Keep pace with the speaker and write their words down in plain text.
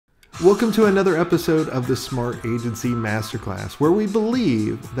Welcome to another episode of the Smart Agency Masterclass, where we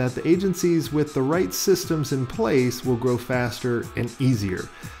believe that the agencies with the right systems in place will grow faster and easier.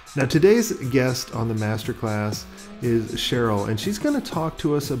 Now, today's guest on the Masterclass is Cheryl, and she's going to talk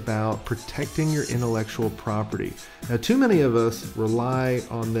to us about protecting your intellectual property. Now, too many of us rely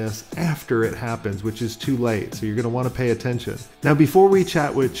on this after it happens, which is too late, so you're going to want to pay attention. Now, before we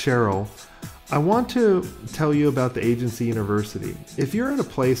chat with Cheryl, I want to tell you about the Agency University. If you're in a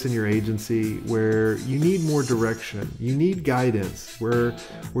place in your agency where you need more direction, you need guidance, where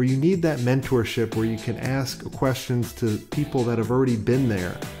you need that mentorship, where you can ask questions to people that have already been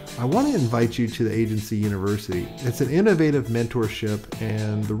there, I want to invite you to the Agency University. It's an innovative mentorship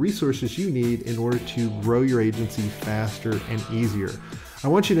and the resources you need in order to grow your agency faster and easier. I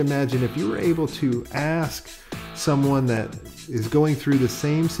want you to imagine if you were able to ask someone that is going through the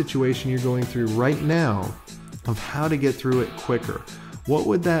same situation you're going through right now of how to get through it quicker. What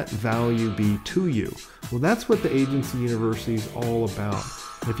would that value be to you? Well, that's what the Agency University is all about.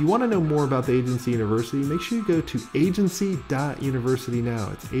 If you want to know more about the Agency University, make sure you go to agency.university now.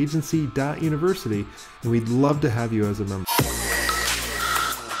 It's agency.university, and we'd love to have you as a member.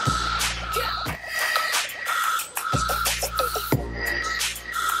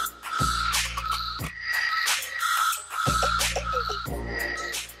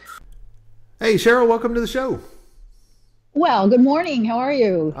 Hey, Cheryl, welcome to the show. Well, good morning. How are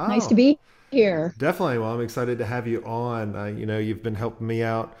you? Nice to be here. Definitely. Well, I'm excited to have you on. You've been helping me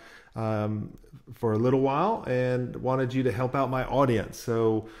out for a little while and wanted you to help out my audience.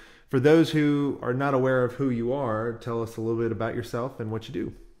 So for those who are not aware of who you are, tell us a little bit about yourself and what you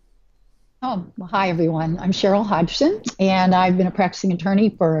do. Oh, well, hi, everyone. I'm Cheryl Hodgson, and I've been a practicing attorney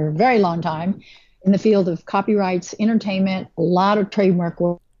for a very long time in the field of copyrights, entertainment, a lot of trademark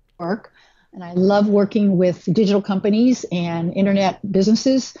work. And I love working with digital companies and internet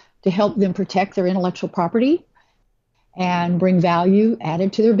businesses to help them protect their intellectual property and bring value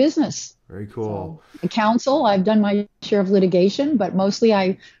added to their business. Very cool. So, counsel, I've done my share of litigation, but mostly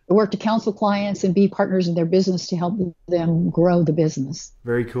I work to counsel clients and be partners in their business to help them grow the business.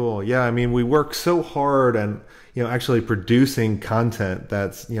 Very cool. Yeah, I mean, we work so hard and actually producing content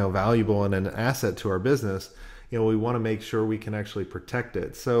that's valuable and an asset to our business. We want to make sure we can actually protect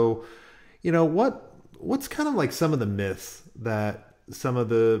it. So what's kind of like some of the myths that some of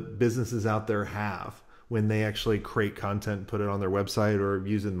the businesses out there have when they actually create content, put it on their website or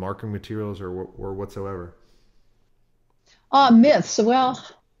using marketing materials or whatsoever? Myths. Well,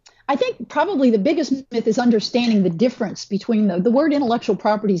 I think probably the biggest myth is understanding the difference between the word intellectual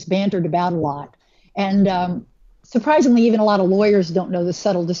property is bantered about a lot. And surprisingly, even a lot of lawyers don't know the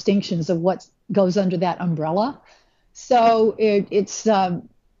subtle distinctions of what goes under that umbrella. So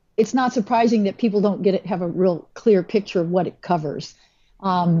it's not surprising that people don't have a real clear picture of what it covers.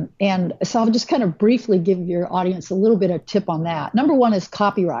 And so I'll just kind of briefly give your audience a little bit of tip on that. Number one is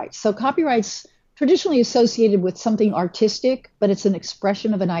copyright. So copyright's traditionally associated with something artistic, but it's an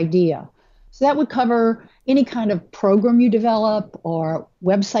expression of an idea. So that would cover any kind of program you develop or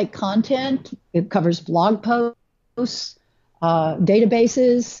website content. It covers blog posts,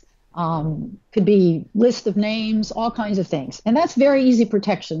 databases, could be list of names, all kinds of things. And that's very easy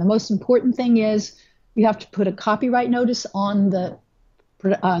protection. The most important thing is you have to put a copyright notice on the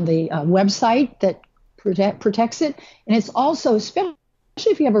website that protects it. And it's also, especially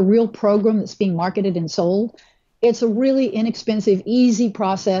if you have a real program that's being marketed and sold, it's a really inexpensive, easy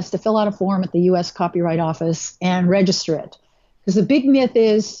process to fill out a form at the U.S. Copyright Office and register it. Because the big myth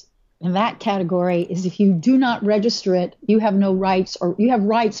is, in that category, is if you do not register it, you have no rights, or you have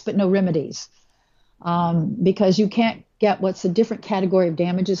rights but no remedies, because you can't get what's a different category of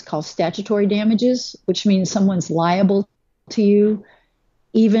damages called statutory damages, which means someone's liable to you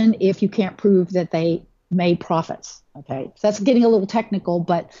even if you can't prove that they made profits. Okay, so that's getting a little technical,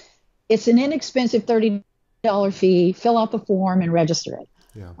 but it's an inexpensive $30 fee. Fill out the form and register it.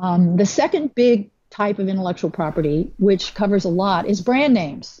 Yeah. The second big type of intellectual property, which covers a lot, is brand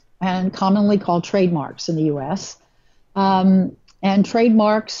names, and commonly called trademarks in the U.S. And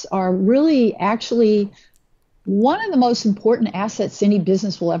trademarks are really actually one of the most important assets any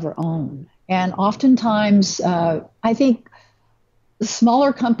business will ever own. And oftentimes, I think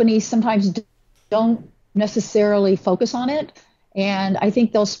smaller companies sometimes don't necessarily focus on it. And I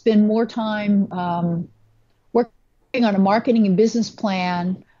think they'll spend more time working on a marketing and business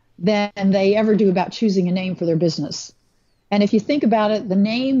plan than they ever do about choosing a name for their business. And if you think about it, the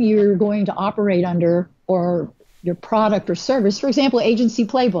name you're going to operate under, or your product or service, for example, Agency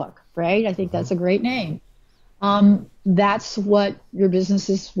Playbook, right? I think that's a great name. That's what your business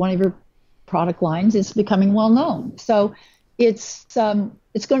is, one of your product lines is becoming well known. So it's going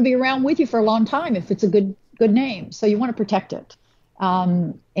to be around with you for a long time if it's a good name. So you want to protect it.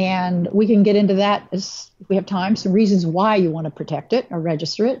 And we can get into that as we have time, some reasons why you want to protect it or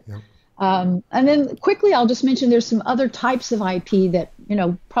register it. Yep. And then quickly, I'll just mention there's some other types of IP that,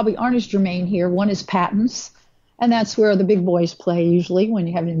 probably aren't as germane here. One is patents, and that's where the big boys play usually when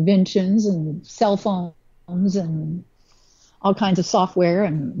you have inventions and cell phones and all kinds of software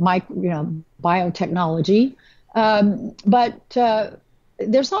and biotechnology. But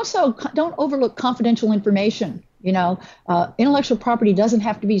there's also, don't overlook confidential information. Intellectual property doesn't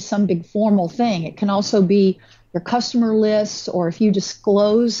have to be some big formal thing. It can also be your customer lists, or if you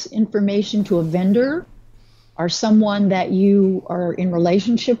disclose information to a vendor or someone that you are in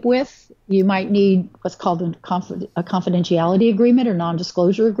relationship with, you might need what's called a confidentiality agreement or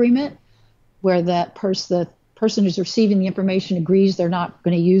non-disclosure agreement, where the person who's receiving the information agrees they're not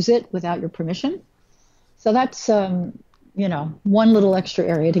going to use it without your permission. So that's one little extra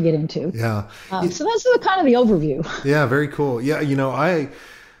area to get into. Yeah. So that's kind of the overview. Yeah, very cool. Yeah,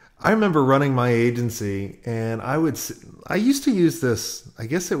 I remember running my agency, and I used to use this, I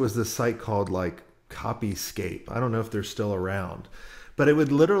guess it was this site called like Copyscape. I don't know if they're still around, but it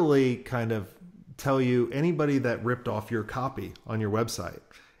would literally kind of tell you anybody that ripped off your copy on your website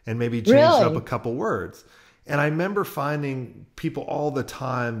and maybe changed up a couple words. And I remember finding people all the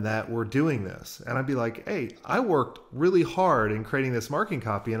time that were doing this. And I'd be like, hey, I worked really hard in creating this marketing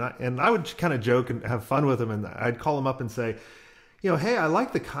copy. And I would kind of joke and have fun with them. And I'd call them up and say, hey, I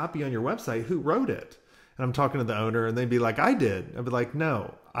like the copy on your website. Who wrote it? And I'm talking to the owner, and they'd be like, I did. I'd be like,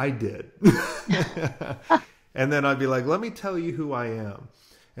 no, I did. And then I'd be like, let me tell you who I am.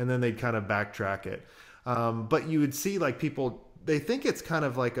 And then they'd kind of backtrack it. But you would see like people, they think it's kind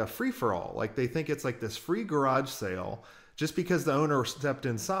of like a free-for-all. Like they think it's like this free garage sale just because the owner stepped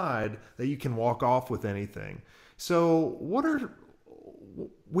inside that you can walk off with anything. So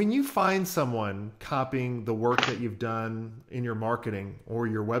when you find someone copying the work that you've done in your marketing or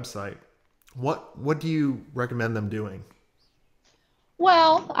your website, what do you recommend them doing?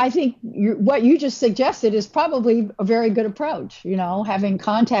 Well, I think what you just suggested is probably a very good approach, having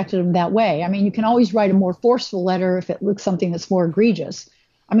contacted them that way. I mean, you can always write a more forceful letter if it looks something that's more egregious.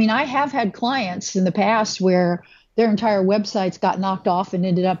 I mean, I have had clients in the past where their entire websites got knocked off and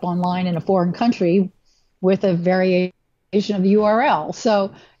ended up online in a foreign country with a variation of the URL.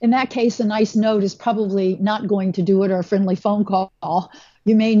 So in that case, a nice note is probably not going to do it, or a friendly phone call.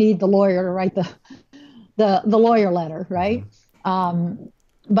 You may need the lawyer to write the lawyer letter, right?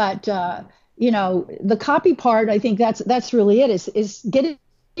 But the copy part, I think that's really it, is getting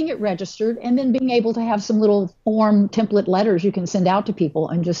it registered and then being able to have some little form template letters you can send out to people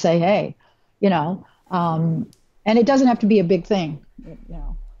and just say, hey, and it doesn't have to be a big thing.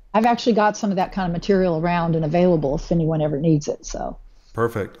 I've actually got some of that kind of material around and available if anyone ever needs it. So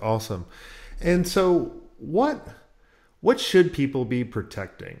perfect. Awesome. And so what should people be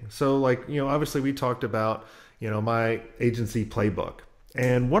protecting? So like, obviously we talked about, my agency playbook.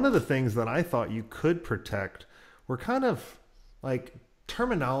 And one of the things that I thought you could protect were kind of like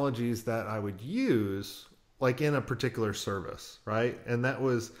terminologies that I would use like in a particular service, right? And that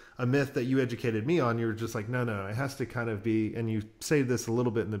was a myth that you educated me on. You were just like, no, it has to kind of be, and you say this a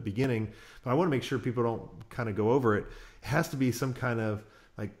little bit in the beginning, but I want to make sure people don't kind of go over it. It has to be some kind of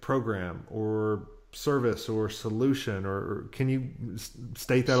like program or service or solution, or can you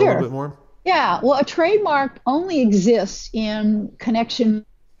state that a little bit more? Yeah, well, a trademark only exists in connection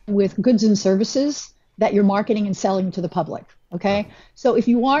with goods and services that you're marketing and selling to the public, okay? So if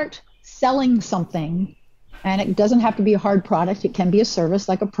you aren't selling something, and it doesn't have to be a hard product, it can be a service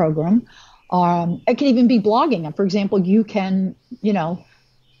like a program. It can even be blogging. For example, you can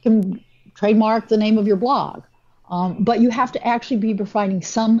trademark the name of your blog, but you have to actually be providing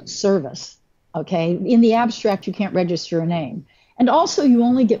some service, okay? In the abstract, you can't register a name. And also, you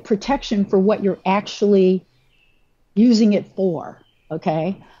only get protection for what you're actually using it for,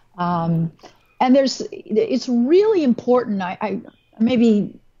 okay? And it's really important. I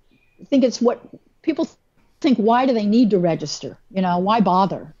maybe think it's what people think, why do they need to register? Why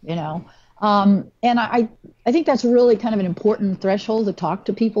bother? And I think that's really kind of an important threshold to talk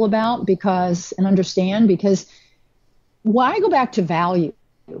to people about and understand, because why go back to value?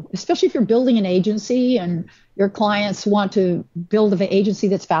 Especially if you're building an agency and your clients want to build an agency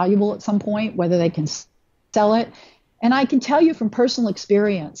that's valuable at some point, whether they can sell it. And I can tell you from personal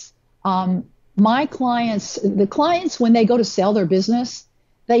experience, my clients, when they go to sell their business,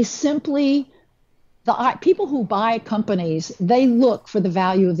 they simply, people who buy companies, they look for the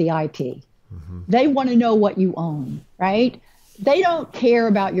value of the IP. Mm-hmm. They want to know what you own, right? they don't care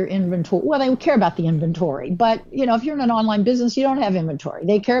about your inventory. Well, they care about the inventory, but if you're in an online business, you don't have inventory.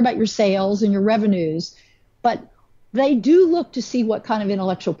 They care about your sales and your revenues, but they do look to see what kind of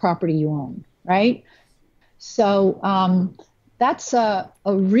intellectual property you own, right? So that's a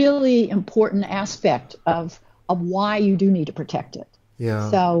really important aspect of why you do need to protect it. Yeah.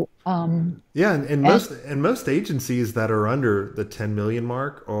 So yeah, and most agencies that are under the 10 million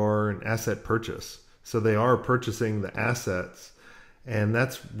mark are an asset purchase. So they are purchasing the assets, and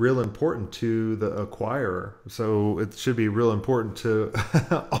that's real important to the acquirer. So it should be real important to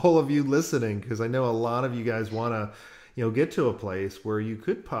all of you listening, because I know a lot of you guys want to, get to a place where you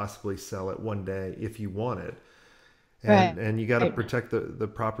could possibly sell it one day if you want it. And you got to protect the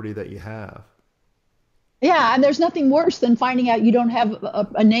property that you have. Yeah, and there's nothing worse than finding out you don't have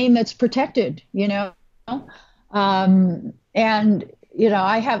a name that's protected, and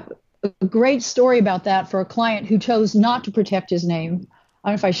I have a great story about that for a client who chose not to protect his name. I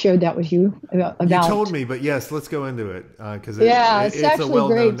don't know if I shared that with you about. You told me, but yes, let's go into it, because it's a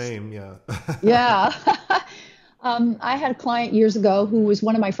well-known great. name. Yeah. Yeah. I had a client years ago who was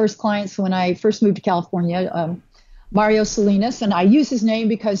one of my first clients when I first moved to California. Mario Salinas, and I use his name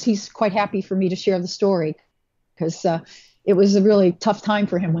because he's quite happy for me to share the story, because it was a really tough time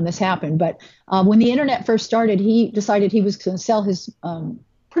for him when this happened. But when the internet first started, he decided he was going to sell his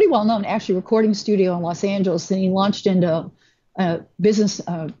pretty well-known actually recording studio in Los Angeles, and he launched into a business,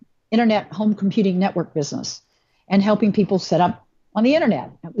 internet home computing network business, and helping people set up on the internet.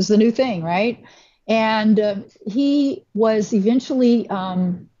 That was the new thing, right? And he was eventually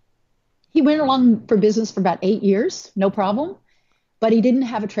he went along for business for about 8 years, no problem, but he didn't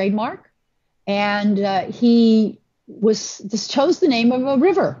have a trademark, and he just chose the name of a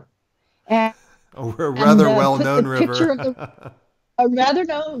river, and a rather well-known river. A rather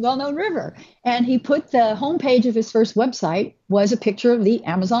well-known river, and he put the homepage of his first website was a picture of the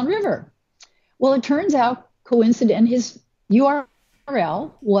Amazon River. Well, it turns out, coincident, his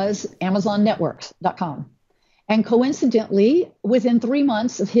URL was AmazonNetworks.com, and coincidentally, within 3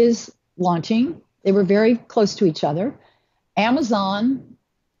 months of his launching, they were very close to each other, Amazon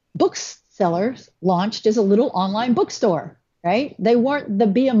booksellers launched as a little online bookstore, right? They weren't the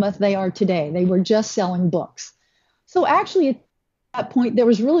behemoth they are today. They were just selling books. So actually, at that point, there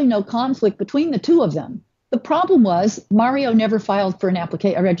was really no conflict between the two of them. The problem was Mario never filed for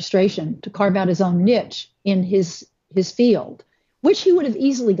a registration to carve out his own niche in his field, which he would have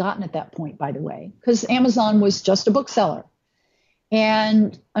easily gotten at that point, by the way, because Amazon was just a bookseller.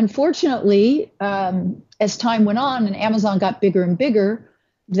 And unfortunately, as time went on and Amazon got bigger and bigger,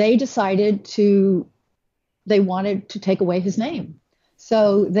 they wanted to take away his name.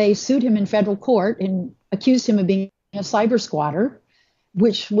 So they sued him in federal court and accused him of being a cyber squatter,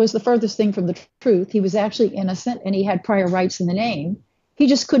 which was the furthest thing from the truth. He was actually innocent and he had prior rights in the name. He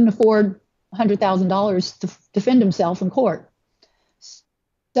just couldn't afford $100,000 to defend himself in court.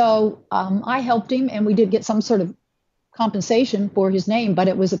 So I helped him, and we did get some sort of compensation for his name, but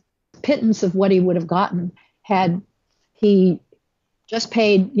it was a pittance of what he would have gotten had he just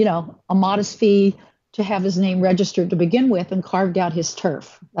paid, a modest fee to have his name registered to begin with and carved out his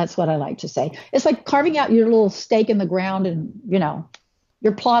turf. That's what I like to say. It's like carving out your little stake in the ground and,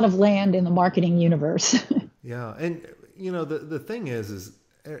 your plot of land in the marketing universe. Yeah. And, the thing is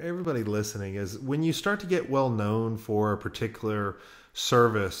everybody listening is when you start to get well known for a particular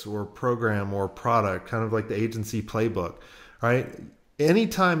service or program or product, kind of like the agency playbook, right?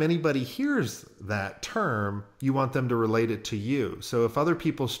 Anytime anybody hears that term, you want them to relate it to you. So if other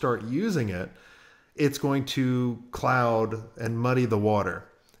people start using it, it's going to cloud and muddy the water,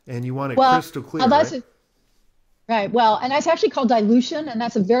 and you want it crystal clear. Right? Right. Well, and that's actually called dilution, and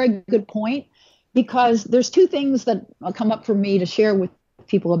that's a very good point, because there's two things that come up for me to share with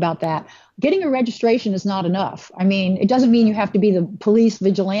people about that. Getting a registration is not enough. I mean, it doesn't mean you have to be the police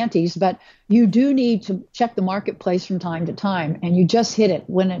vigilantes, but you do need to check the marketplace from time to time. And you just hit it.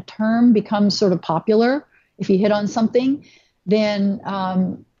 When a term becomes sort of popular, if you hit on something, then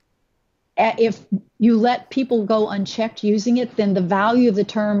if you let people go unchecked using it, then the value of the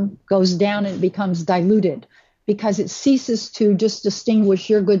term goes down and it becomes diluted, because it ceases to just distinguish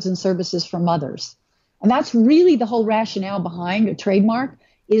your goods and services from others. And that's really the whole rationale behind a trademark,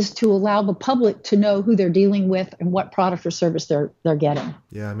 is to allow the public to know who they're dealing with and what product or service they're getting.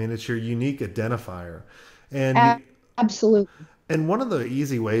 Yeah, I mean, it's your unique identifier. And absolutely. And one of the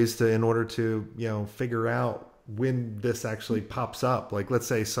easy ways in order to, figure out when this actually pops up, like let's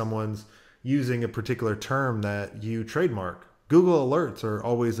say someone's using a particular term that you trademark. Google alerts are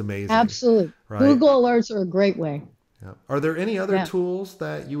always amazing. Absolutely. Right? Google alerts are a great way. Yeah. Are there any other tools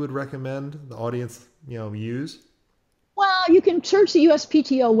that you would recommend the audience, use? Well, you can search the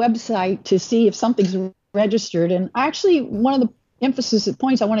USPTO website to see if something's registered. And actually, one of the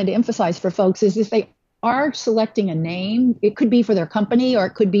points I wanted to emphasize for folks is if they are selecting a name, it could be for their company or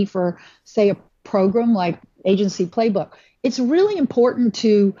it could be for, say, a program like Agency Playbook. It's really important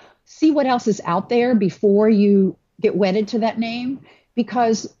to see what else is out there before you get wedded to that name,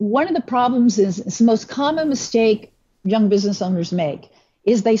 because one of the problems is it's the most common mistake young business owners make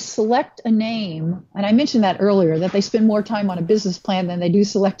is they select a name, and I mentioned that earlier, that they spend more time on a business plan than they do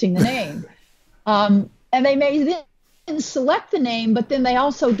selecting the name. And they may then select the name, but then they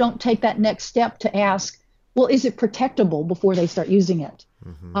also don't take that next step to ask, well, is it protectable before they start using it?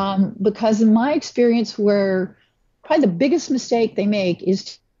 Because in my experience, where probably the biggest mistake they make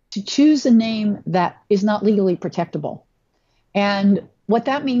is to choose a name that is not legally protectable. And what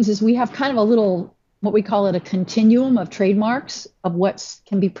that means is we have kind of a little, what we call it, a continuum of trademarks of what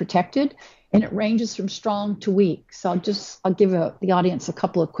can be protected, and it ranges from strong to weak. So I'll give the audience a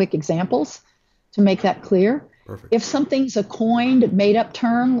couple of quick examples to make that clear. Perfect. If something's a coined, made-up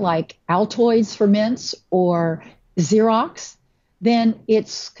term like Altoids for mints or Xerox, then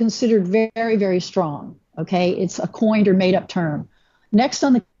it's considered very, very strong. Okay, it's a coined or made-up term. Next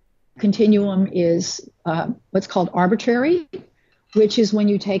on the continuum is what's called arbitrary, which is when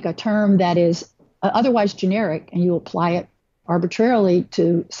you take a term that is otherwise generic and you apply it arbitrarily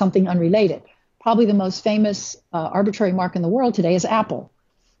to something unrelated. Probably the most famous arbitrary mark in the world today is Apple,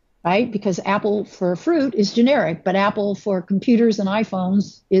 right? Because Apple for fruit is generic, but Apple for computers and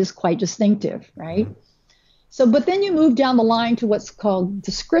iPhones is quite distinctive, right? So, but then you move down the line to what's called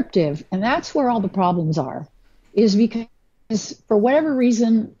descriptive, and that's where all the problems are, is because for whatever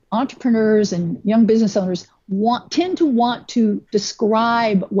reason, entrepreneurs and young business owners tend to want to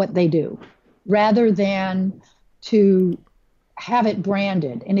describe what they do rather than to have it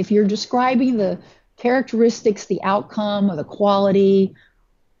branded. And if you're describing the characteristics, the outcome, or the quality,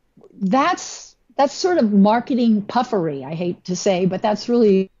 that's sort of marketing puffery, I hate to say, but that's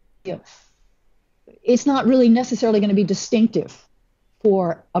really, it's not really necessarily going to be distinctive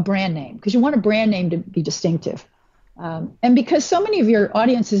for a brand name, because you want a brand name to be distinctive. And because so many of your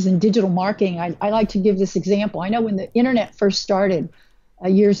audiences in digital marketing, I like to give this example. I know when the internet first started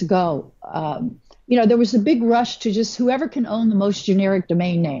years ago, there was a big rush to just whoever can own the most generic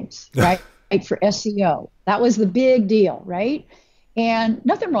domain names, right? For SEO. That was the big deal, right? And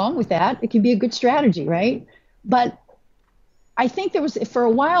nothing wrong with that. It can be a good strategy, right? But I think for a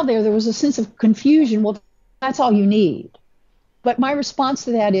while there was a sense of confusion. Well, that's all you need. But my response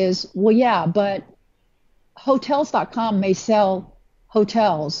to that is, well, yeah, but hotels.com may sell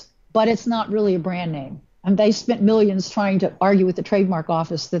hotels, but it's not really a brand name. And they spent millions trying to argue with the trademark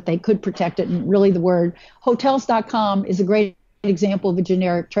office that they could protect it. And really the word hotels.com is a great example of a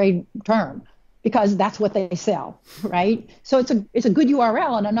generic trade term because that's what they sell, right? So it's a good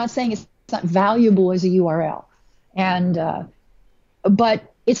URL. And I'm not saying it's not valuable as a URL. And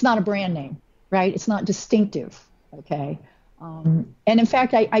but it's not a brand name, right? It's not distinctive, okay? And in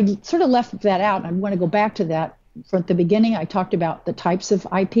fact, I sort of left that out. I want to go back to that. From the beginning, I talked about the types of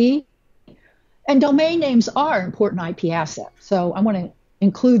IP. And domain names are an important IP asset. So I want to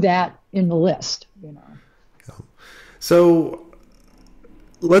include that in the list. So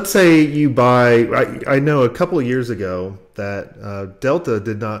let's say you buy, I know a couple of years ago that Delta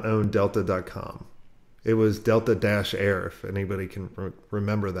did not own Delta.com. It was Delta-Air, if anybody can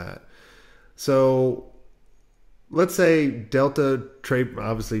remember that. So let's say Delta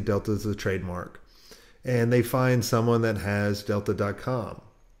obviously Delta is a trademark, and they find someone that has Delta.com.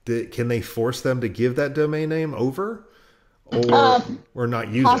 Can they force them to give that domain name over, or not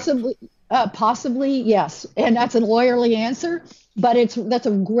use it? Possibly, yes. And that's a lawyerly answer, but that's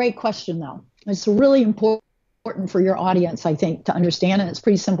a great question, though. It's really important for your audience, I think, to understand, and it's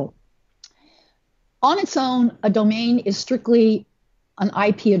pretty simple. On its own, a domain is strictly an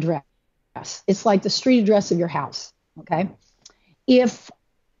IP address. It's like the street address of your house, okay?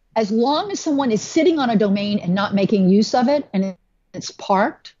 As long as someone is sitting on a domain and not making use of it, and it's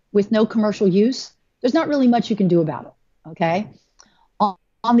parked with no commercial use, there's not really much you can do about it, okay?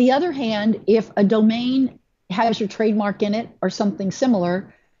 On the other hand, if a domain has your trademark in it or something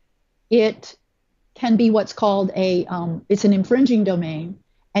similar, it can be what's called it's an infringing domain,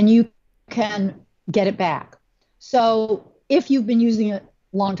 and you can get it back. So if you've been using it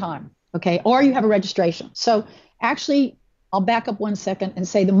a long time, okay, or you have a registration. So actually, I'll back up 1 second and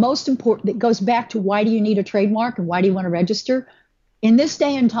say the most important, that goes back to why do you need a trademark and why do you want to register? In this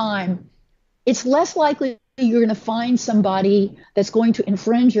day and time, it's less likely you're going to find somebody that's going to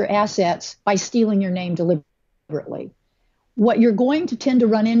infringe your assets by stealing your name deliberately. What you're going to tend to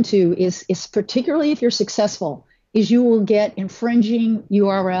run into is particularly if you're successful, is you will get infringing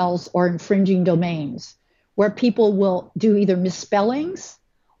URLs or infringing domains where people will do either misspellings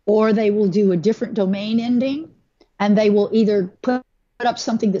or they will do a different domain ending, and they will either put up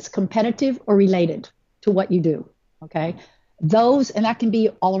something that's competitive or related to what you do. Okay. And that can be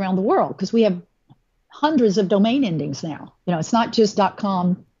all around the world because we have hundreds of domain endings now. It's not just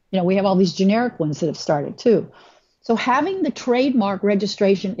 .com. We have all these generic ones that have started too. So having the trademark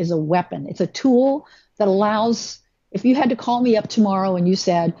registration is a weapon. It's a tool that allows, if you had to call me up tomorrow and you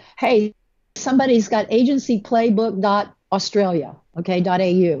said, hey, somebody's got agencyplaybook.australia, okay,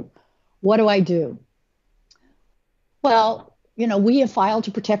 .au, what do I do? Well, we have filed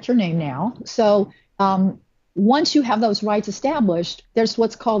to protect your name now. So once you have those rights established, there's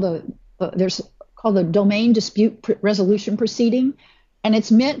what's called a domain dispute resolution proceeding, and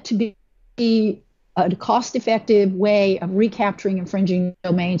it's meant to be a cost-effective way of recapturing infringing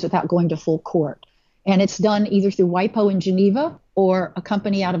domains without going to full court. And it's done either through WIPO in Geneva or a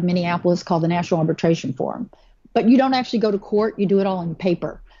company out of Minneapolis called the National Arbitration Forum. But you don't actually go to court, you do it all in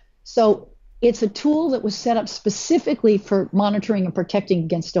paper. So it's a tool that was set up specifically for monitoring and protecting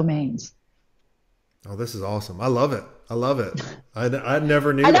against domains. Oh, this is awesome. I love it. I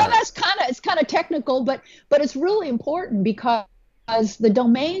never knew I know that. it's kind of technical, but it's really important because the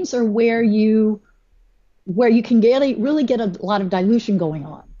domains are where you can really get a lot of dilution going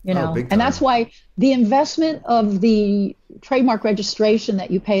on, and that's why the investment of the trademark registration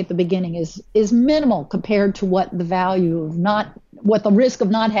that you pay at the beginning is minimal compared to what the risk of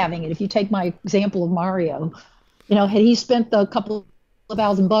not having it. If you take my example of Mario, had he spent a couple of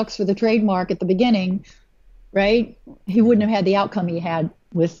 $1,000 for the trademark at the beginning, right, he wouldn't have had the outcome he had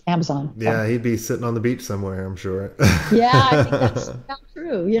with Amazon. Yeah, he'd be sitting on the beach somewhere, I'm sure. Yeah, I think that's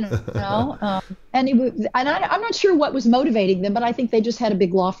true. And I'm not sure what was motivating them, but I think they just had a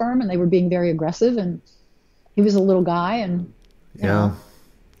big law firm and they were being very aggressive, and he was a little guy, and yeah,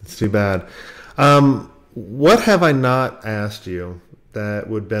 it's too bad. What have I not asked you that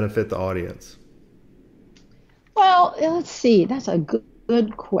would benefit the audience? Well, let's see. That's a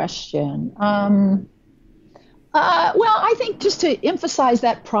good question. Well, I think just to emphasize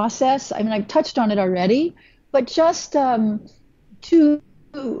that process, I mean, I've touched on it already, but just to,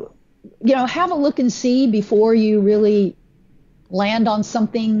 have a look and see before you really land on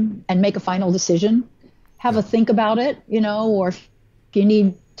something and make a final decision. Have a think about it, or if you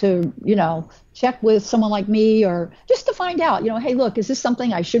need to, check with someone like me, or just to find out, hey, look, is this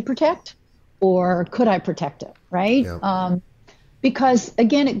something I should protect, or could I protect it, right? Yeah. Because,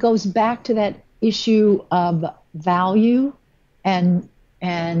 again, it goes back to that issue of value and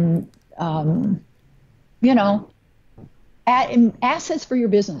assets for your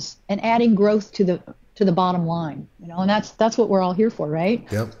business and adding growth to the bottom line, and that's what we're all here for, right?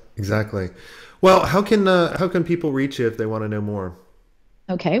 Yep, exactly. Well, how can people reach you if they want to know more?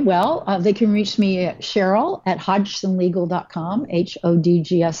 Okay, well, they can reach me at Cheryl at hodgsonlegal.com,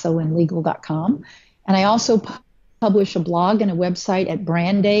 HODGSON legal.com. And I also publish a blog and a website at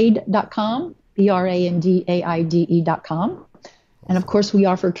brandaid.com, brandaide.com. And of course, we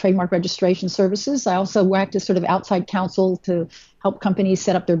offer trademark registration services. I also act as sort of outside counsel to help companies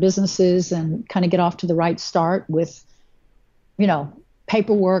set up their businesses and kind of get off to the right start with,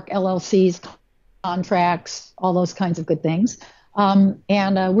 paperwork, LLCs, contracts, all those kinds of good things. And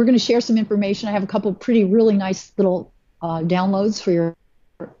we're going to share some information. I have a couple of really nice little downloads for your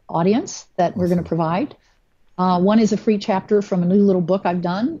audience that we're going to provide. One is a free chapter from a new little book I've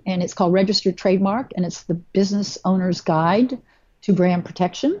done, and it's called Registered Trademark, and it's the business owner's guide to brand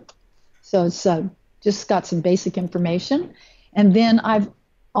protection. So it's just got some basic information. And then I've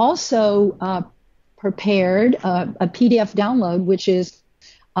also prepared a PDF download, which is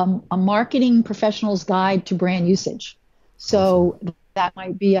a marketing professional's guide to brand usage. So that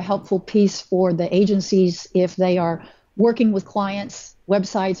might be a helpful piece for the agencies if they are working with clients,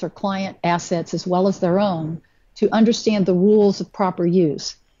 websites, or client assets as well as their own, to understand the rules of proper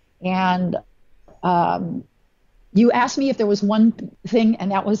use. And you asked me if there was one thing,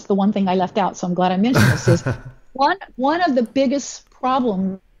 and that was the one thing I left out, so I'm glad I mentioned this, is one of the biggest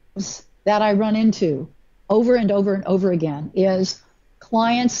problems that I run into over and over and over again is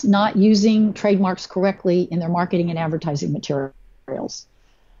clients not using trademarks correctly in their marketing and advertising materials.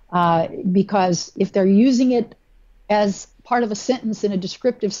 Because if they're using it as part of a sentence in a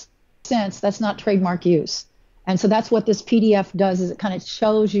descriptive sense, that's not trademark use. And so that's what this PDF does, is it kind of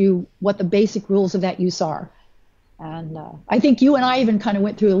shows you what the basic rules of that use are. And I think you and I even kind of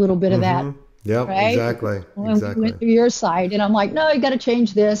went through a little bit of that. Yep, right? Exactly. When we went through your site, and I'm like, no, you got to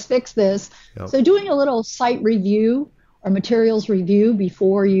change this, fix this. Yep. So doing a little site review or materials review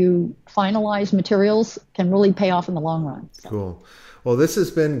before you finalize materials can really pay off in the long run. So. Cool. Well, this has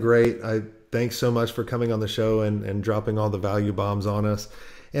been great. Thanks so much for coming on the show and dropping all the value bombs on us.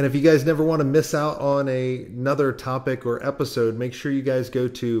 And if you guys never want to miss out on another topic or episode, make sure you guys go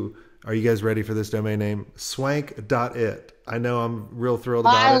to, are you guys ready for this domain name? Swenk.it. I know I'm real thrilled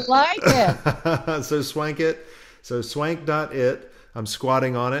about it. I like it. So Swenk it. So Swenk.it. I'm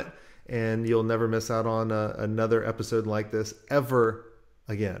squatting on it, and you'll never miss out on another episode like this ever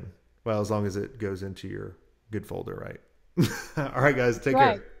again. Well, as long as it goes into your good folder, right? All right, guys, take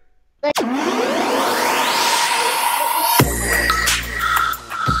care. Thanks.